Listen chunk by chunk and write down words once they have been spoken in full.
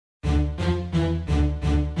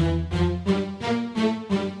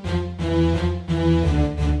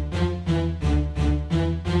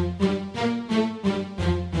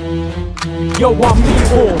yo, I'm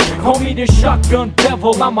evil. Call me the shotgun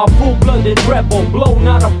devil, I'm a full-blooded rebel, blown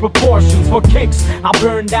out of proportions. For kicks, I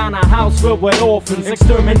burned down a house filled with orphans,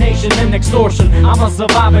 extermination and extortion. I'm a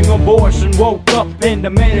surviving abortion, woke up in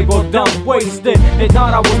the medical dump, wasted. They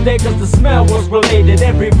thought I was dead cause the smell was related.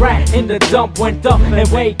 Every rat in the dump went up and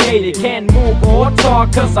vacated. Can't move or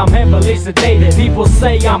talk cause I'm heavily sedated. People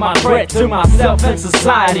say I'm a threat to myself and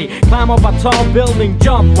society. Climb up a tall building,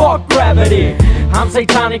 jump, fuck gravity. I'm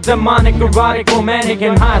satanic, demonic, erotic, romantic,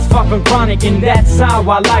 and high as fucking chronic. And that's how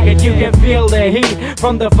I like it. You can feel the heat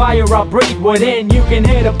from the fire I breathe within. You can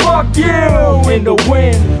hear the fuck you in the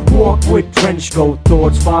wind. Walk with trench coat,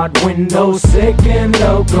 thoughts, spot windows, sick and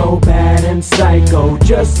loco, bad and psycho.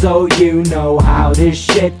 Just so you know how this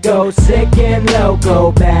shit goes. Sick and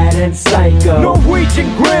loco, bad and psycho.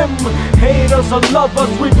 Norwegian Grim, haters or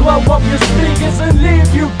lovers, we blow up your speakers and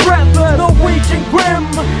leave you breathless. Norwegian Grim,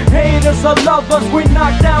 haters or lovers, we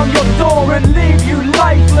knock down your door and leave you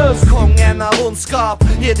lifeless. Kongen av ondskap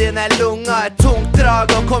i dine lunger, et tungt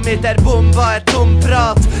drag, og kom hit der bomba er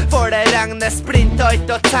tomprat. For det regner splintøyt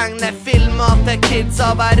og tegner filmer til kids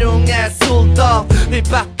av hver unge soldat. Vi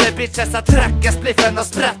batter bitches, jeg trekker spliffen og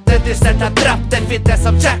spretter dystert, jeg drepte fitte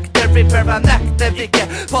som Jack the Ripper. Jeg nekter ikke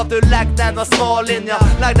på at du legger deg noen små linjer.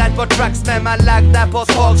 Legg deg på tracks med meg, legg deg på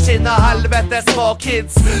togskinner. Helvete små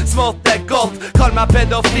kids, smått er godt. Kall meg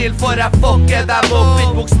pedofil for jeg fucker dem opp.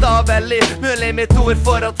 Mitt bokstavelig, mulig mitt ord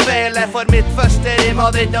for å tvele. For mitt første rim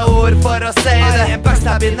hadde ikke ord for å si det. En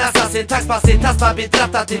backstab i nesa sin tekstmass i test meg blitt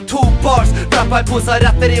rettet til 2 bars. Rapper poser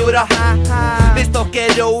retter i jorda. Hvis dere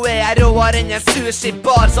rå er råere enn en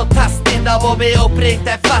sushi-bar, så test DIDDA og bli oppringt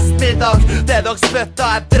til festmiddag. Det dere spytta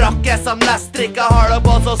er drakke som nestrikka. Har dere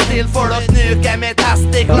på så stil for dere nuke mitt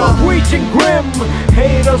hestikla. Norwegian Grim,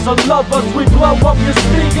 haters or lovers, we blow up your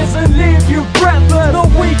speakers and leave you breathless.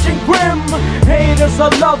 Norwegian Grim, haters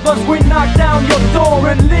or lovers, we knock down